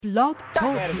Blog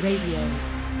Talk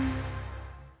Radio.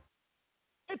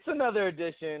 It's another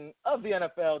edition of the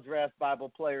NFL Draft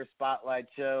Bible Player Spotlight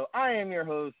Show. I am your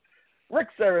host, Rick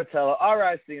Saratella,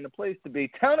 RIC, and the place to be.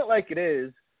 Count it like it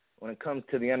is when it comes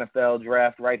to the NFL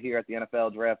Draft right here at the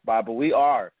NFL Draft Bible. We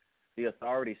are the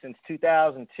authority since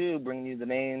 2002, bringing you the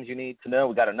names you need to know.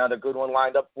 We got another good one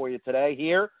lined up for you today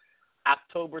here,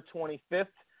 October 25th,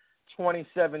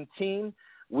 2017.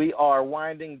 We are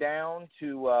winding down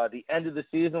to the end of the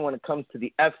season when it comes to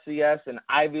the FCS and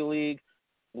Ivy League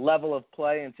level of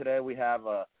play, and today we have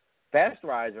a fast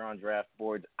riser on draft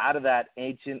boards out of that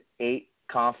Ancient Eight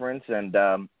conference, and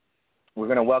we're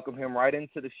going to welcome him right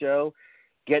into the show,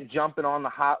 get jumping on the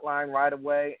hotline right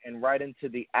away, and right into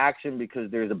the action because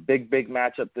there's a big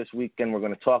matchup this weekend we're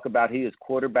going to talk about. He is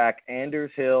quarterback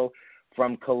Anders Hill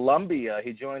from Columbia.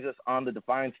 He joins us on the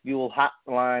Defiance Fuel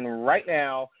hotline right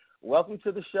now. Welcome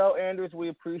to the show, Anders. We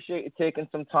appreciate you taking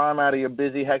some time out of your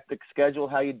busy, hectic schedule.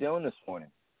 How you doing this morning?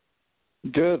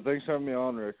 Good. Thanks for having me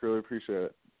on, Rick. Really appreciate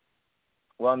it.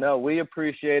 Well, no, we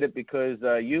appreciate it because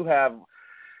you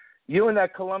and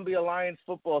that Columbia Lions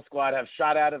football squad have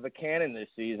shot out of a cannon this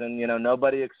season. You know,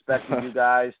 nobody expected you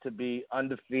guys to be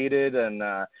undefeated, and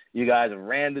you guys have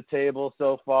ran the table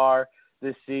so far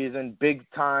this season.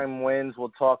 Big-time wins we'll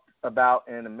talk about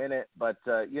in a minute. But,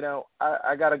 you know,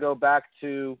 I got to go back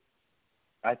to,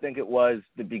 I think it was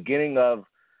the beginning of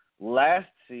last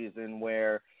season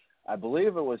where I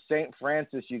believe it was St.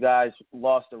 Francis. You guys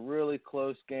lost a really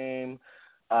close game.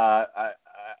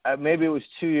 Maybe it was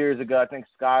 2 years ago. I think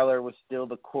Skyler was still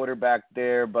the quarterback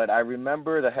there. But I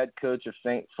remember the head coach of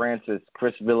St. Francis,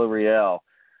 Chris Villarreal,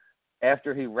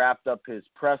 after he wrapped up his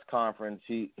press conference,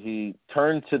 he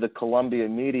turned to the Columbia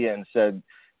media and said,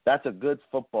 "That's a good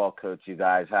football coach you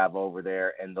guys have over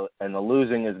there, and the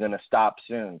losing is going to stop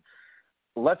soon."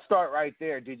 Let's start right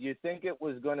there. Did you think it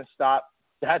was going to stop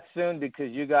that soon?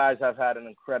 Because you guys have had an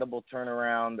incredible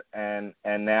turnaround and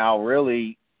now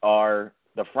really are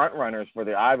the front runners for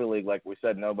the Ivy League, like we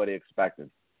said, nobody expected.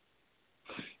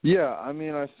 Yeah, I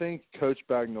mean, I think Coach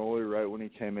Bagnoli, right when he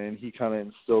came in, he kind of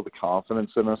instilled the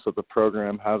confidence in us that the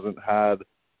program hasn't had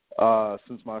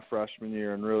since my freshman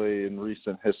year, and really in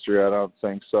recent history, I don't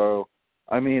think so.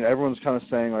 I mean, everyone's kind of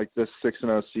saying, like, this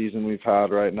 6-0 season we've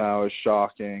had right now is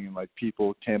shocking, and, like,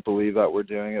 people can't believe that we're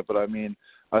doing it. But, I mean,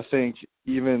 I think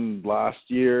even last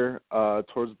year,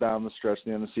 towards down the stretch at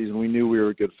the end of the season, we knew we were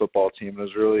a good football team.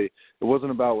 It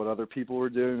wasn't about what other people were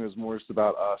doing. It was more just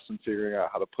about us and figuring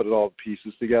out how to put all the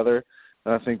pieces together.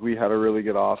 And I think we had a really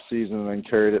good off season and then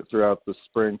carried it throughout the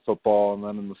spring football and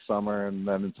then in the summer and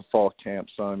then into fall camp.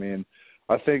 So, I mean,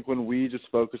 I think when we just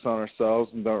focus on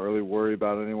ourselves and don't really worry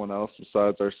about anyone else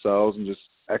besides ourselves and just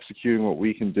executing what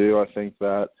we can do, I think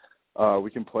that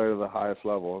we can play to the highest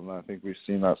level, and I think we've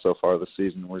seen that so far this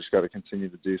season. We just got to continue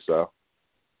to do so.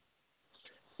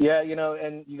 Yeah, you know,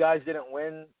 and you guys didn't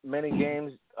win many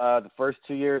games the first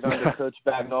 2 years under Coach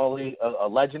Bagnoli, a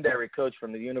legendary coach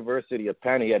from the University of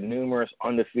Penn. He had numerous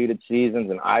undefeated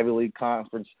seasons and Ivy League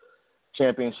conference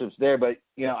championships there. But,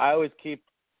 you know, I always keep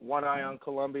one eye on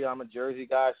Columbia. I'm a Jersey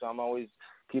guy, so I'm always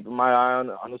keeping my eye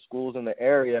on the schools in the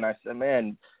area. And I said,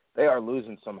 man, they are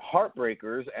losing some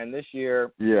heartbreakers. And this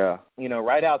year, yeah, you know,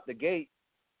 right out the gate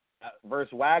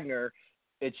versus Wagner,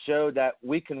 it showed that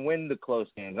we can win the close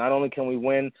games. Not only can we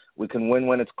win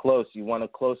when it's close. You won a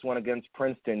close one against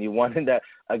Princeton. You won that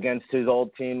against his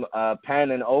old team, Penn,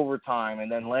 in overtime.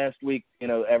 And then last week, you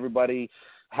know, everybody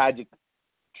had you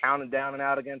counted down and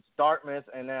out against Dartmouth.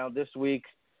 And now this week,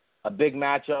 a big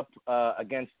matchup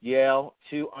against Yale,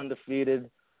 two undefeated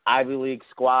Ivy League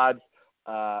squads.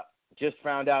 Just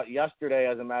found out yesterday,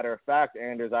 as a matter of fact,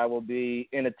 Anders, I will be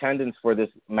in attendance for this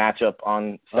matchup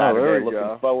on Saturday.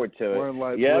 Looking forward to it. We're in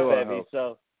light yeah, blue, baby.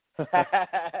 So,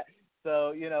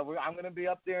 so you know, I'm going to be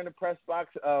up there in the press box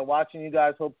watching you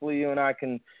guys. Hopefully, you and I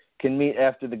can meet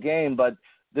after the game. But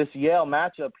this Yale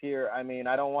matchup here, I mean,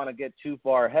 I don't want to get too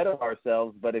far ahead of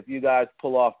ourselves, but if you guys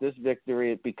pull off this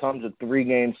victory, it becomes a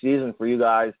 3-game season for you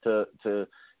guys to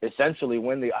essentially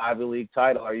win the Ivy League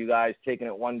title. Are you guys taking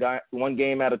it one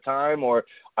game at a time, or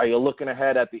are you looking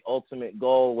ahead at the ultimate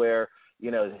goal where,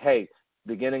 you know, hey,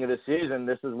 beginning of the season,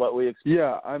 this is what we expect?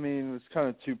 Yeah, I mean, it's kind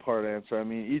of a two-part answer. I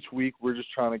mean, each week we're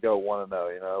just trying to go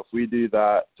 1-0. You know, if we do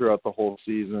that throughout the whole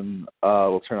season,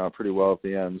 we'll turn out pretty well at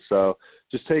the end. So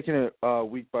just taking it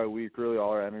week by week, really all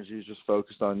our energy is just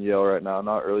focused on Yale right now,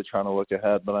 not really trying to look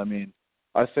ahead. But, I mean,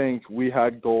 I think we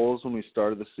had goals when we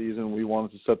started the season. We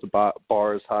wanted to set the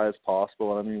bar as high as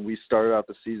possible. And, I mean, we started out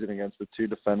the season against the two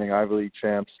defending Ivy League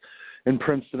champs in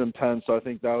Princeton and Penn. So I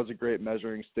think that was a great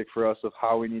measuring stick for us of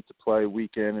how we need to play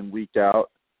week in and week out.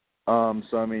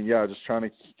 So, I mean, yeah, just trying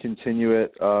to continue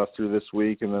it through this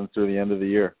week and then through the end of the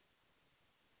year.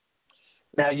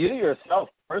 Now, you yourself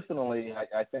personally,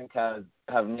 I think,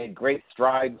 have made great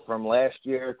strides from last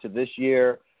year to this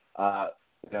year.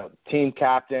 Team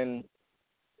captain,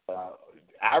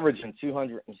 averaging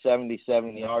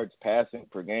 277 yards passing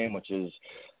per game, which is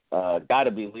got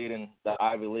to be leading the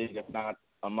Ivy League, if not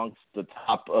amongst the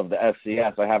top of the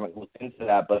FCS. I haven't looked into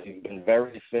that, but he's been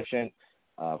very efficient.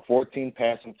 14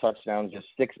 passing touchdowns, just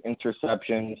 6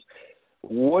 interceptions.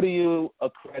 What do you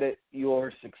accredit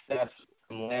your success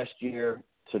from last year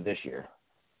to this year?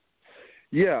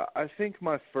 Yeah, I think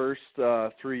my first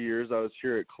 3 years I was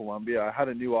here at Columbia, I had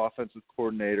a new offensive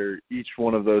coordinator each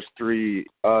one of those 3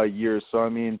 years. So, I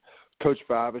mean, Coach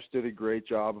Babish did a great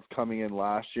job of coming in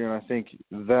last year, and I think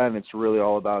then it's really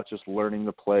all about just learning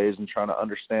the plays and trying to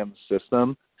understand the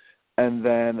system. And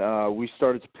then we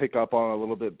started to pick up on it a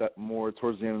little bit more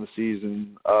towards the end of the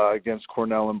season against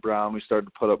Cornell and Brown. We started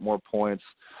to put up more points.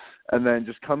 And then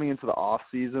just coming into the off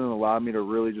season allowed me to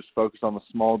really just focus on the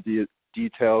small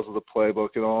details of the playbook,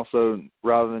 and also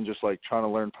rather than just like trying to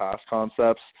learn pass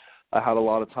concepts, I had a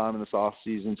lot of time in this off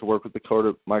season to work with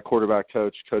my quarterback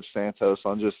coach, Coach Santos,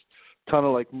 on just kind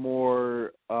of like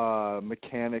more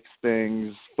mechanics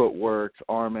things, footwork,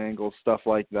 arm angles, stuff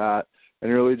like that,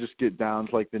 and really just get down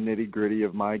to like the nitty gritty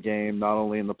of my game, not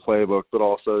only in the playbook but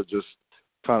also just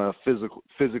kind of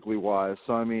physically wise.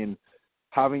 So, I mean,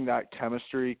 having that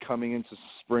chemistry coming into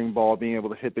spring ball, being able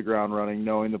to hit the ground running,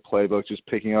 knowing the playbook, just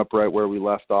picking up right where we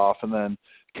left off, and then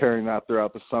carrying that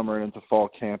throughout the summer and into fall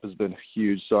camp has been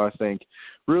huge. So I think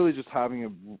really just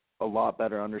having a lot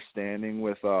better understanding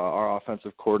with our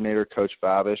offensive coordinator, Coach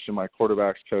Babish, and my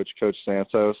quarterbacks coach, Coach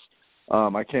Santos.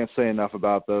 I can't say enough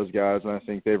about those guys, and I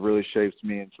think they've really shaped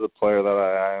me into the player that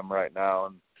I am right now.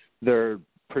 And they're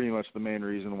pretty much the main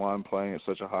reason why I'm playing at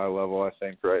such a high level, I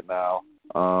think, right now.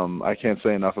 I can't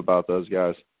say enough about those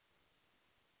guys.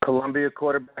 Columbia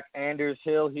quarterback Anders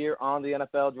Hill here on the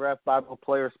NFL Draft Bible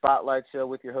Player Spotlight Show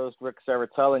with your host, Rick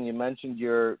Serritella. And you mentioned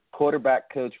your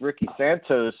quarterback coach, Ricky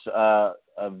Santos, a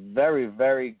very,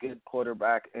 very good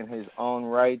quarterback in his own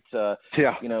right.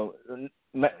 Yeah. You know,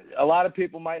 a lot of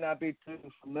people might not be too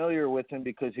familiar with him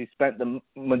because he spent the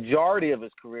majority of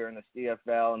his career in the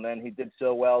CFL, and then he did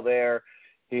so well there.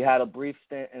 He had a brief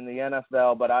stint in the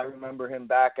NFL, but I remember him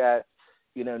back at,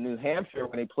 New Hampshire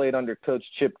when he played under Coach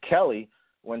Chip Kelly,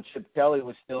 when Chip Kelly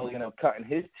was still, cutting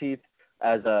his teeth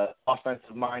as a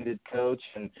offensive-minded coach,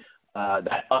 and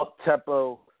that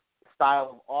up-tempo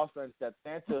style of offense that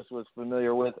Santos was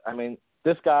familiar with. I mean,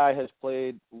 this guy has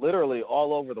played literally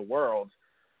all over the world.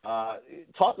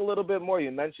 Talk a little bit more.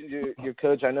 You mentioned your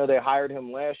coach. I know they hired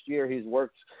him last year. He's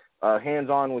worked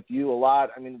hands-on with you a lot.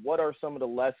 I mean, what are some of the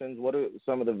lessons? What are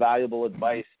some of the valuable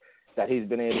advice that he's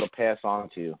been able to pass on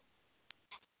to you?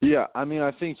 Yeah, I mean,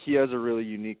 I think he has a really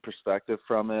unique perspective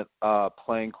from it,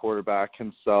 playing quarterback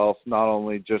himself, not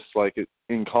only just like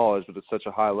in college, but at such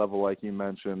a high level like you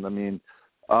mentioned. I mean,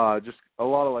 just a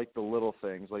lot of like the little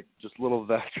things, like just little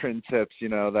veteran tips,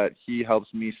 that he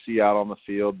helps me see out on the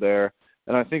field there.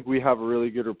 And I think we have a really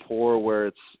good rapport where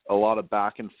it's a lot of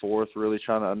back and forth, really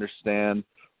trying to understand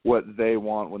what they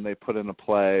want when they put in a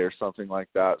play or something like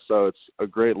that. So it's a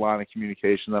great line of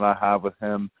communication that I have with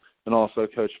him. And also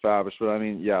Coach Babish. But, I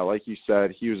mean, yeah, like you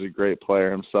said, he was a great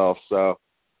player himself. So,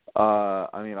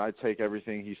 I mean, I take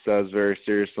everything he says very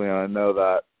seriously, and I know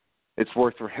that it's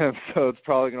worked for him. So it's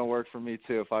probably going to work for me,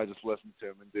 too, if I just listen to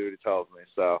him and do what he tells me.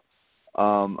 So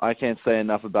I can't say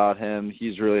enough about him.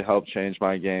 He's really helped change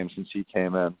my game since he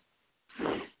came in.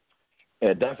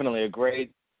 Yeah, definitely a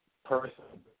great person,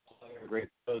 a great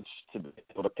coach to be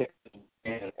able to pick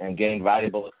and gain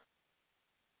valuable.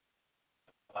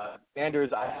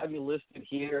 Anders, I have you listed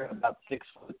here about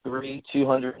 6'3",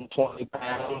 220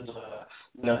 pounds.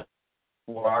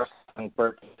 For our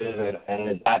purposes, and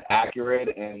is that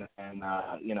accurate? And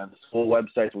the school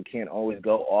websites, we can't always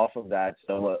go off of that.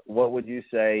 So, what would you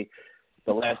say?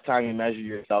 The last time you measured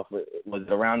yourself, was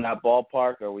it around that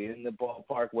ballpark? Are we in the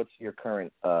ballpark? What's your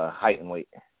current height and weight?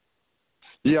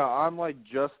 Yeah, I'm like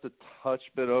just a touch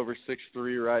bit over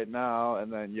 6'3" right now,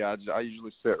 and then I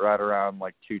usually sit right around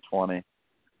like 220.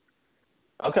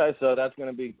 Okay, so that's going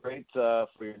to be great for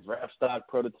your draft stock,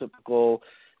 prototypical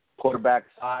quarterback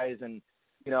size. And,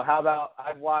 how about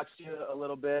I've watched you a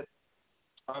little bit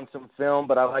on some film,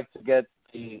 but I like to get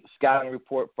the scouting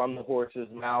report from the horse's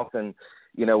mouth. And,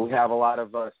 we have a lot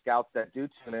of scouts that do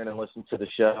tune in and listen to the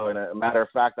show. And a matter of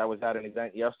fact, I was at an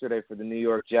event yesterday for the New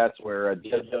York Jets where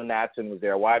JoJo Natson was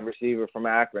there, a wide receiver from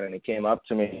Akron, and he came up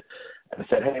to me and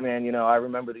said, hey, man, I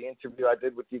remember the interview I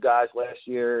did with you guys last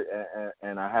year,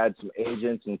 and I had some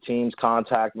agents and teams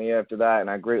contact me after that, and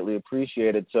I greatly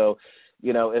appreciate it. So,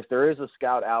 if there is a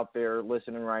scout out there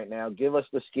listening right now, give us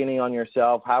the skinny on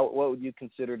yourself. What would you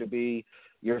consider to be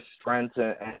your strengths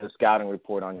and a scouting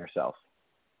report on yourself?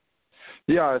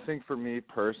 Yeah, I think for me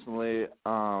personally,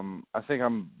 I think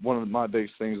one of my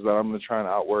biggest things is that I'm going to try and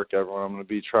outwork everyone. I'm going to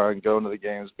be trying to go into the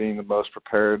games being the most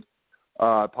prepared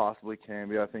I possibly can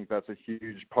be. I think that's a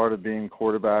huge part of being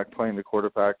quarterback, playing the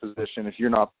quarterback position. If you're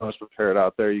not the most prepared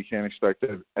out there, you can't expect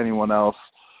anyone else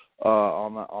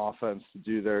on the offense to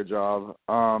do their job.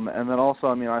 And then also,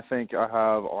 I think I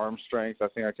have arm strength. I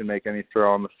think I can make any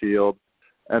throw on the field.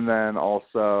 And then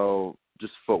also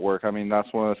just footwork.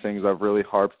 That's one of the things I've really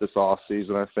harped this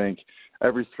offseason. I think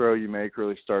every throw you make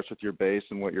really starts with your base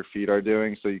and what your feet are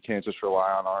doing, so you can't just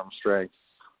rely on arm strength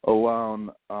alone.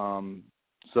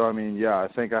 I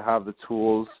think I have the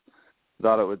tools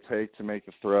that it would take to make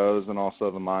the throws and also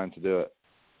the mind to do it.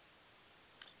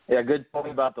 Yeah, good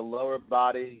point about the lower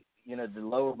body. The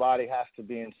lower body has to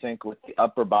be in sync with the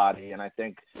upper body, and I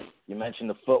think you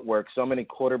mentioned the footwork. So many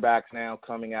quarterbacks now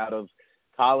coming out of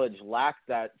college lack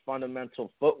that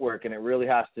fundamental footwork, and it really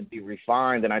has to be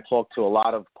refined. And I talk to a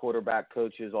lot of quarterback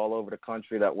coaches all over the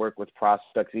country that work with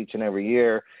prospects each and every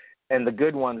year. And the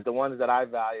good ones, the ones that I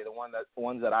value, the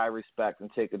ones that I respect and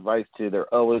take advice to,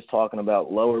 they're always talking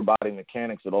about lower body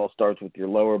mechanics. It all starts with your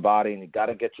lower body, and you got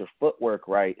to get your footwork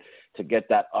right to get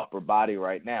that upper body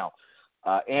right. Now,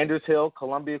 Anders Hill,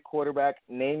 Columbia quarterback,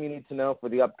 name you need to know for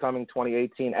the upcoming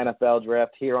 2018 NFL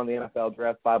Draft here on the NFL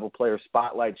Draft Bible Player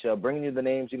Spotlight Show, bringing you the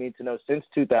names you need to know since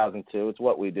 2002. It's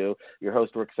what we do. Your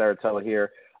host, Rick Saratella,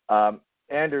 here.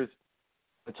 Anders,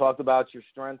 we talked about your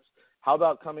strengths. How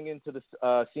about coming into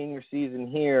the senior season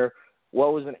here?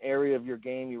 What was an area of your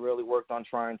game you really worked on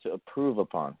trying to improve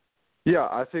upon? Yeah,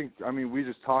 I think, we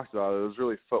just talked about it. It was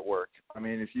really footwork.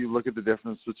 If you look at the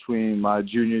difference between my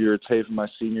junior year tape and my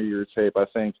senior year tape, I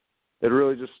think it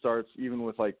really just starts even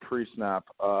with, pre-snap,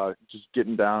 just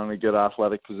getting down in a good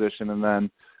athletic position and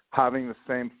then having the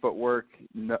same footwork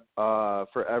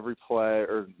for every play,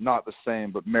 or not the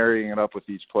same, but marrying it up with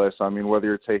each play. So, whether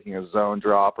you're taking a zone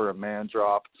drop or a man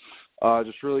drop,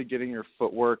 just really getting your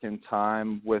footwork in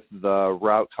time with the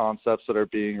route concepts that are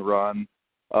being run.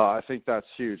 I think that's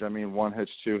huge. One hitch,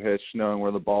 two hitch, knowing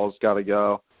where the ball's got to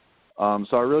go.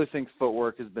 So I really think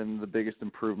footwork has been the biggest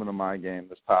improvement of my game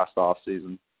this past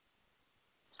offseason.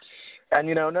 And,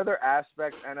 another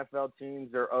aspect, NFL teams,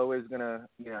 they're always going to,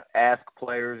 ask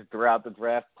players throughout the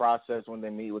draft process when they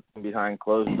meet with them behind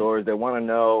closed doors. They want to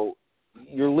know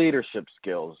your leadership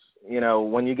skills.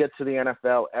 When you get to the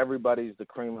NFL, everybody's the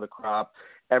cream of the crop.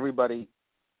 Everybody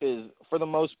is, for the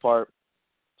most part,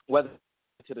 whether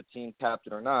to the team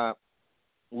captain or not,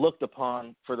 looked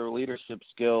upon for their leadership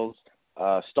skills.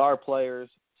 Star players,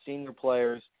 senior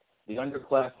players, the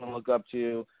underclassmen look up to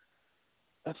you,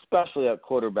 especially at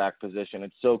quarterback position.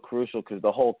 It's so crucial because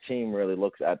the whole team really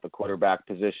looks at the quarterback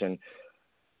position.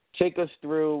 Take us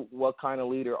through what kind of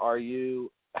leader are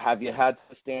you? Have you had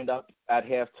to stand up at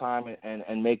halftime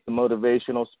and make the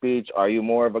motivational speech? Are you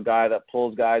more of a guy that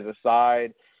pulls guys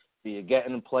aside? Do you get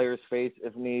in the player's face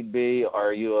if need be?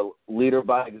 Are you a leader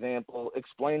by example?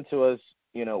 Explain to us,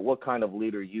 what kind of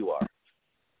leader you are.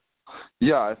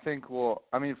 Yeah, I think,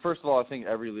 first of all, I think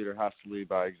every leader has to lead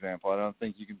by example. I don't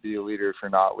think you can be a leader if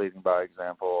you're not leading by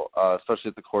example, especially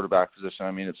at the quarterback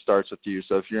position. It starts with you.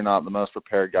 So if you're not the most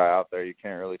prepared guy out there, you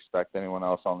can't really expect anyone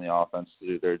else on the offense to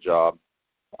do their job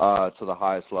to the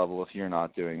highest level if you're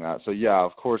not doing that. So, yeah,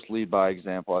 of course, lead by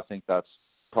example. I think that's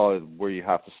probably where you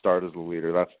have to start as a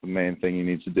leader. That's the main thing you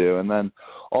need to do. And then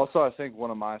also I think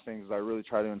one of my things is I really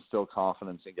try to instill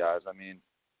confidence in guys.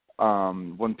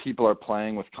 When people are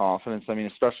playing with confidence,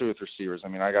 especially with receivers,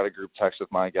 I got a group text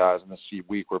with my guys, and this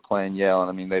week we're playing Yale,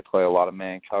 and they play a lot of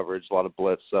man coverage, a lot of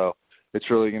blitz. So it's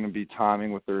really going to be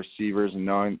timing with the receivers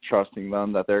and trusting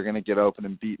them that they're going to get open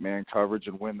and beat man coverage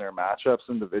and win their matchups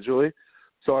individually.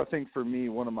 So I think for me,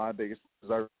 one of my biggest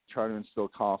is I try to instill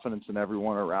confidence in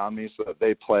everyone around me so that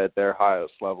they play at their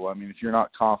highest level. If you're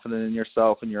not confident in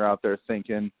yourself and you're out there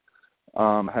thinking, hey,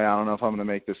 I don't know if I'm going to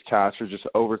make this catch, or just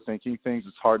overthinking things,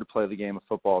 it's hard to play the game of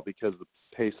football because the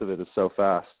pace of it is so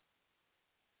fast.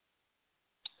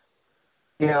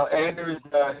 Andrews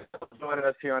joining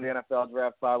us here on the NFL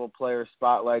Draft Bible Player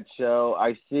Spotlight Show.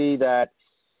 I see that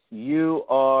you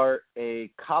are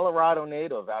a Colorado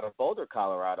native out of Boulder,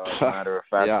 Colorado, as a matter of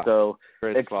fact. Yeah, so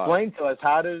explain to us,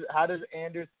 how does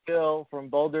Anders Hill from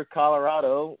Boulder,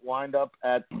 Colorado, wind up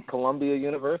at Columbia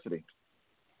University?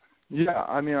 Yeah,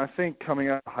 I mean, I think coming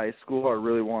out of high school, I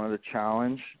really wanted a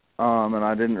challenge, and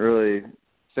I didn't really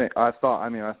think. I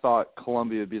thought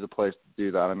Columbia would be the place to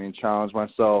do that. I mean, challenge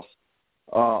myself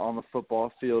on the football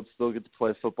field, still get to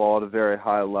play football at a very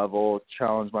high level,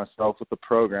 challenge myself with the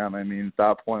program. I mean, at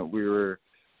that point,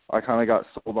 I kind of got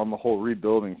sold on the whole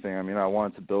rebuilding thing. I mean, I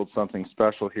wanted to build something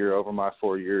special here over my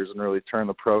 4 years and really turn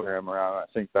the program around. I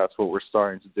think that's what we're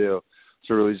starting to do.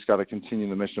 So really just got to continue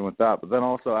the mission with that. But then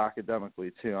also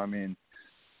academically, too. I mean,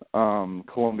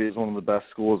 Columbia is one of the best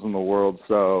schools in the world,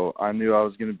 so I knew I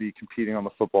was going to be competing on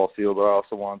the football field, but I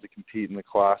also wanted to compete in the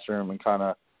classroom and kind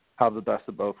of have the best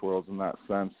of both worlds in that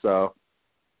sense. So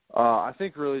I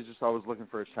think really just I was looking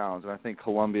for a challenge, and I think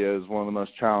Columbia is one of the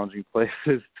most challenging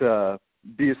places to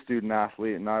be a student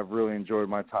athlete, and I've really enjoyed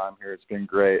my time here. It's been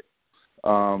great.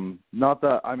 Not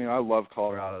that, I mean, I love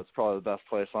Colorado. It's probably the best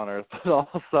place on earth, but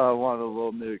also I wanted a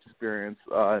little new experience.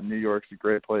 New York's a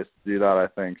great place to do that, I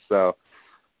think. So,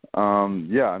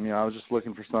 yeah, I mean, I was just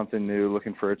looking for something new,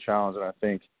 looking for a challenge, and I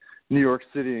think New York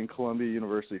City and Columbia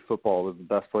University football was the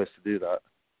best place to do that.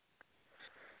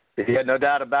 Yeah, no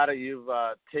doubt about it. You've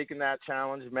taken that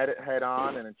challenge, met it head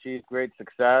on, and achieved great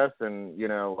success. And,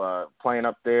 playing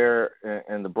up there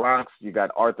in the Bronx, you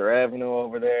got Arthur Avenue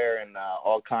over there and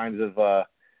all kinds of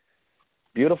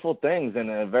beautiful things in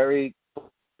a very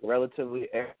relatively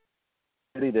airy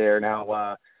city there.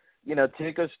 Now,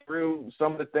 take us through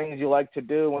some of the things you like to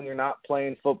do when you're not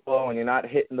playing football, when you're not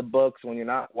hitting the books, when you're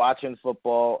not watching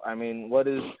football. I mean, what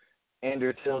does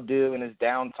Anders Hill do in his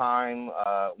downtime,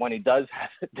 when he does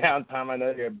have downtime? I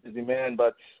know you're a busy man,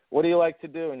 but what do you like to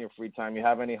do in your free time? You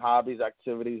have any hobbies,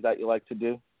 activities that you like to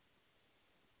do?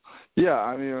 Yeah,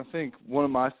 I mean, I think one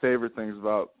of my favorite things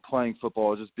about playing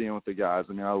football is just being with the guys.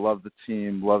 I mean, I love the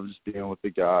team, love just being with the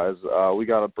guys. We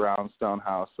got a brownstone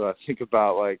house, so I think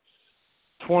about like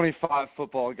 25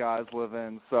 football guys live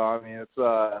in. So, I mean, it's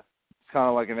kind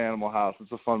of like an animal house.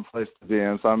 It's a fun place to be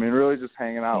in. So, I mean, really just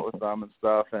hanging out with them and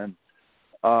stuff. And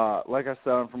like I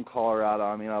said, I'm from Colorado.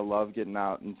 I mean, I love getting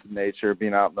out into nature,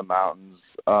 being out in the mountains.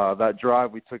 That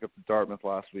drive we took up to Dartmouth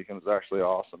last weekend was actually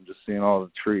awesome. Just seeing all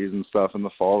the trees and stuff in the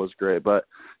fall was great. But,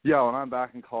 yeah, when I'm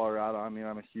back in Colorado, I mean,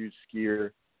 I'm a huge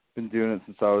skier. Been doing it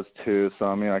since I was 2. So,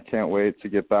 I mean, I can't wait to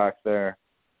get back there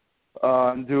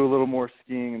and do a little more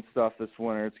skiing and stuff this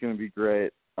winter. It's going to be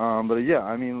great. But, yeah,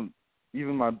 I mean,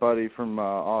 even my buddy from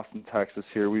Austin, Texas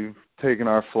here, we've taken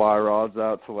our fly rods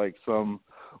out to, like, some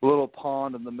little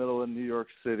pond in the middle of New York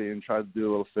City and tried to do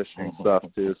a little fishing and stuff,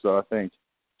 too. So I think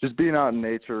just being out in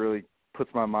nature really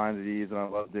puts my mind at ease, and I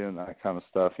love doing that kind of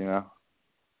stuff, Yeah,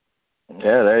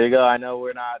 there you go. I know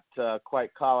we're not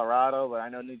quite Colorado, but I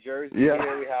know New Jersey. Yeah.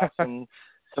 Here we have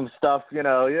some stuff, we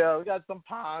got some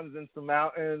ponds and some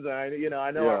mountains. I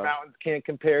know our mountains can't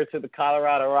compare to the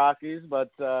Colorado Rockies,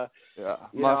 but my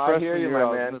freshman year,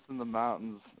 my man. I was missing the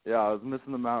mountains. Yeah, I was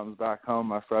missing the mountains back home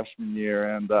my freshman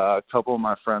year, and a couple of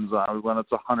my friends and I, we went up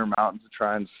to Hunter Mountain to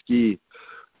try and ski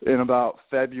in about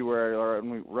February,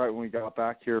 right when we got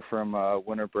back here from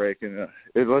winter break. And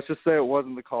let's just say it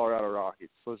wasn't the Colorado Rockies.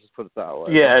 Let's just put it that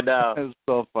way. Yeah, no. It was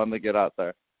so fun to get out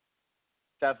there.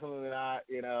 Definitely not.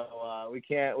 We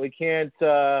can't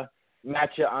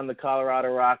match it on the Colorado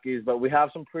Rockies, but we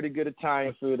have some pretty good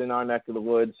Italian food in our neck of the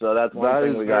woods, so that's one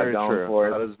thing we got going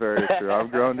for us. That is very true. I've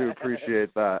grown to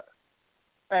appreciate that.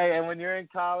 Hey, and when you're in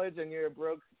college and you're a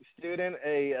broke student,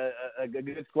 a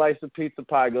good slice of pizza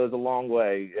pie goes a long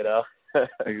way,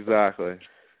 Exactly.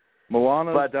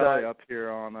 Milano's Deli up here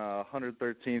on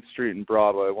 113th Street in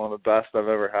Broadway, one of the best I've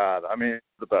ever had. I mean,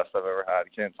 the best I've ever had.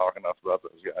 Can't talk enough about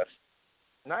those guys.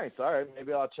 Nice. All right.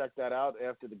 Maybe I'll check that out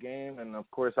after the game. And, of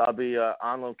course, I'll be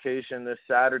on location this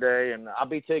Saturday. And I'll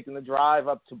be taking the drive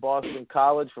up to Boston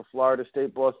College for Florida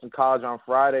State Boston College on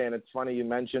Friday. And it's funny you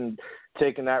mentioned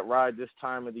taking that ride this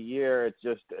time of the year. It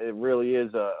really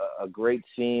is a great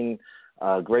scene,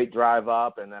 great drive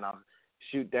up. And then I'll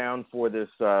shoot down for this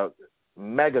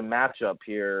mega matchup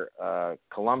here,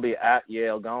 Columbia at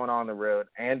Yale, going on the road.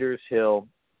 Anders Hill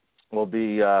will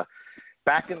be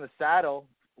back in the saddle,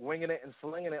 winging it and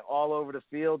slinging it all over the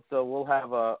field. So we'll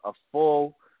have a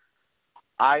full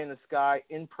eye-in-the-sky,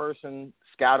 in-person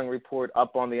scouting report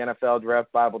up on the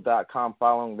NFLDraftBible.com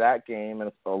following that game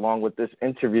and along with this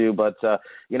interview. But,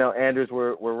 Anders,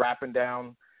 we're wrapping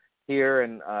down here.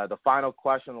 And the final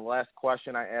question, the last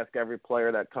question I ask every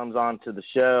player that comes on to the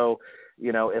show,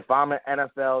 if I'm an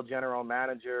NFL general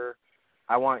manager,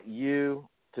 I want you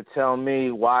to tell me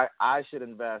why I should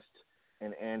invest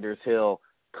in Anders Hill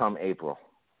come April?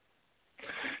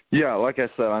 Yeah, like I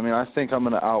said, I mean, I think I'm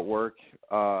going to outwork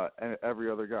every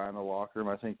other guy in the locker room.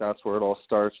 I think that's where it all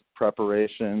starts,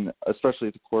 preparation, especially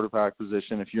at the quarterback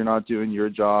position. If you're not doing your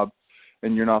job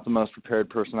and you're not the most prepared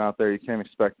person out there, you can't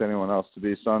expect anyone else to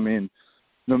be. So, I mean,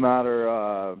 no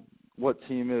matter what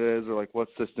team it is or, like, what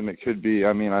system it could be,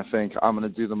 I mean, I think I'm going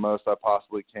to do the most I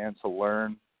possibly can to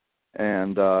learn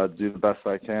and do the best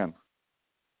I can.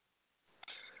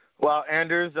 Well,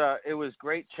 Anders, it was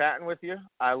great chatting with you.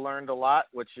 I learned a lot,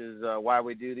 which is why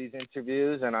we do these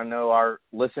interviews, and I know our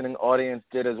listening audience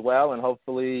did as well, and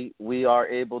hopefully we are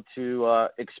able to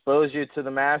expose you to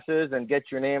the masses and get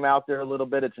your name out there a little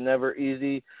bit. It's never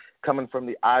easy coming from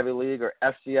the Ivy League or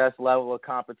FCS level of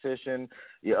competition.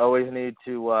 You always need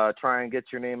to try and get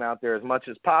your name out there as much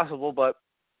as possible, but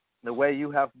the way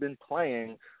you have been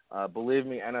playing, believe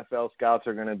me, NFL scouts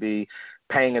are going to be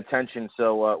paying attention.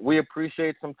 So we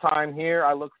appreciate some time here.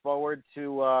 I look forward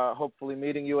to hopefully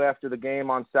meeting you after the game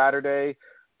on Saturday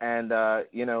and,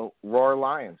 Roar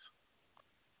Lions.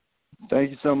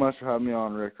 Thank you so much for having me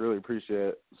on, Rick. Really appreciate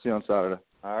it. See you on Saturday.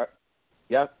 All right.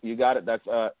 Yep, you got it. That's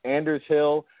Anders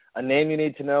Hill, a name you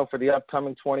need to know for the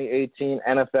upcoming 2018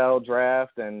 NFL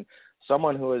Draft, and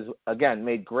someone who has, again,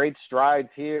 made great strides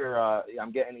here.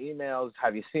 I'm getting emails.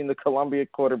 Have you seen the Columbia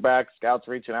quarterback? Scouts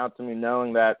reaching out to me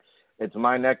knowing that it's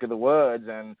my neck of the woods.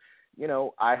 And,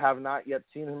 I have not yet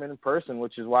seen him in person,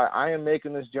 which is why I am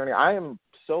making this journey. I am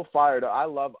so fired up. I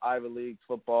love Ivy League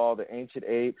football, the Ancient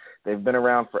Eight. They've been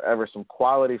around forever. Some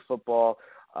quality football.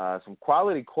 Some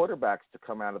quality quarterbacks to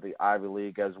come out of the Ivy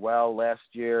League as well. Last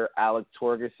year, Alec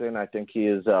Torgerson, I think he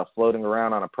is floating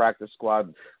around on a practice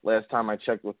squad last time I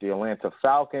checked with the Atlanta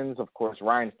Falcons. Of course,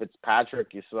 Ryan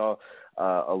Fitzpatrick, you saw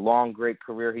a long, great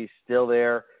career. He's still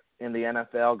there in the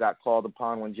NFL, got called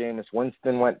upon when Jameis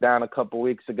Winston went down a couple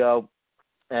weeks ago.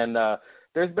 And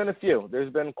there's been a few.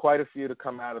 There's been quite a few to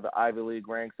come out of the Ivy League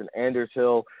ranks, and Anders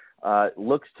Hill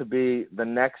looks to be the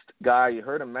next guy. You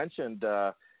heard him mentioned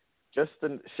just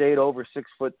a shade over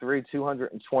 6'3",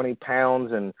 220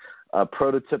 pounds, and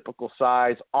prototypical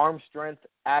size, arm strength,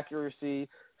 accuracy,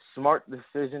 smart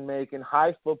decision-making,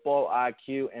 high football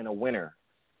IQ, and a winner.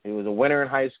 He was a winner in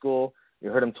high school. You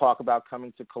heard him talk about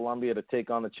coming to Columbia to take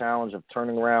on the challenge of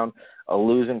turning around a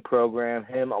losing program.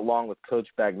 Him, along with Coach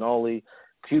Bagnoli,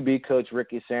 QB coach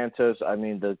Ricky Santos. I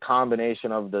mean, the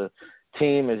combination of the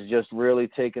team is just really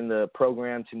taking the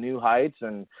program to new heights,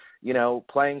 and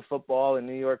playing football in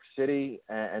New York City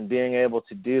and being able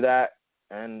to do that.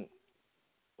 And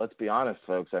let's be honest,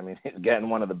 folks, I mean, he's getting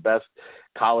one of the best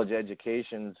college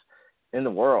educations in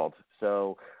the world.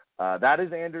 So that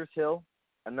is Anders Hill,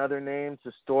 another name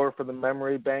to store for the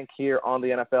memory bank here on the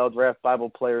NFL Draft Bible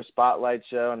Player Spotlight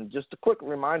Show. And just a quick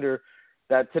reminder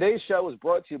that today's show is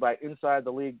brought to you by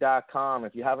InsideTheLeague.com.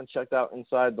 If you haven't checked out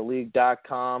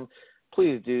InsideTheLeague.com,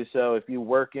 please do so. If you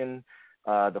work in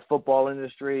the football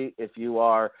industry, if you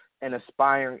are an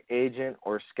aspiring agent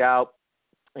or scout,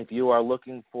 if you are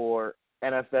looking for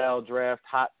NFL draft,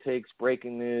 hot takes,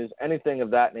 breaking news, anything of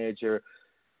that nature,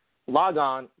 log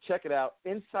on, check it out,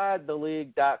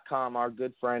 InsideTheLeague.com. Our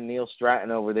good friend Neil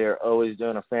Stratton over there always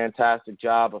doing a fantastic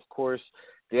job. Of course,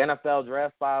 the NFL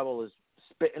Draft Bible is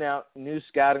spitting out new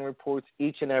scouting reports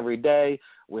each and every day.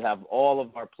 We have all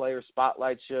of our player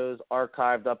spotlight shows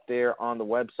archived up there on the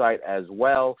website as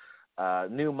well.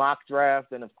 New mock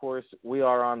draft, and of course, we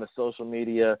are on the social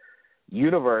media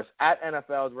universe at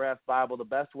NFL Draft Bible. The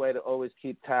best way to always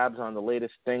keep tabs on the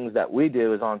latest things that we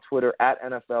do is on Twitter at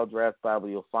NFL Draft Bible.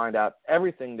 You'll find out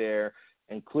everything there,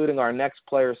 including our next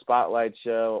player spotlight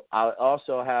show. I'll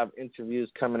also have interviews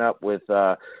coming up with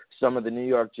some of the New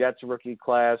York Jets rookie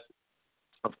class.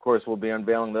 Of course, we'll be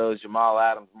unveiling those: Jamal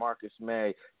Adams, Marcus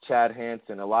May, Chad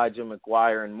Hansen, Elijah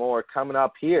McGuire, and more coming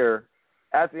up here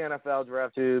at the NFL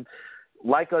Draft Tube.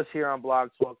 Like us here on Blog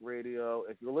Talk Radio.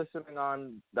 If you're listening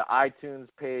on the iTunes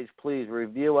page, please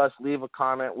review us, leave a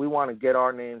comment. We want to get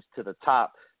our names to the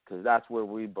top because that's where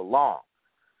we belong.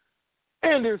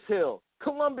 Anders Hill,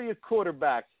 Columbia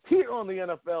quarterback, here on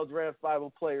the NFL Draft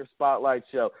Bible Player Spotlight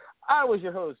Show. I was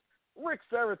your host, Rick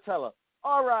Serritella,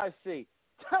 RIC,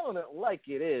 telling it like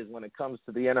it is when it comes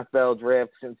to the NFL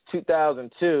Draft since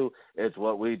 2002. It's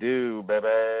what we do, baby.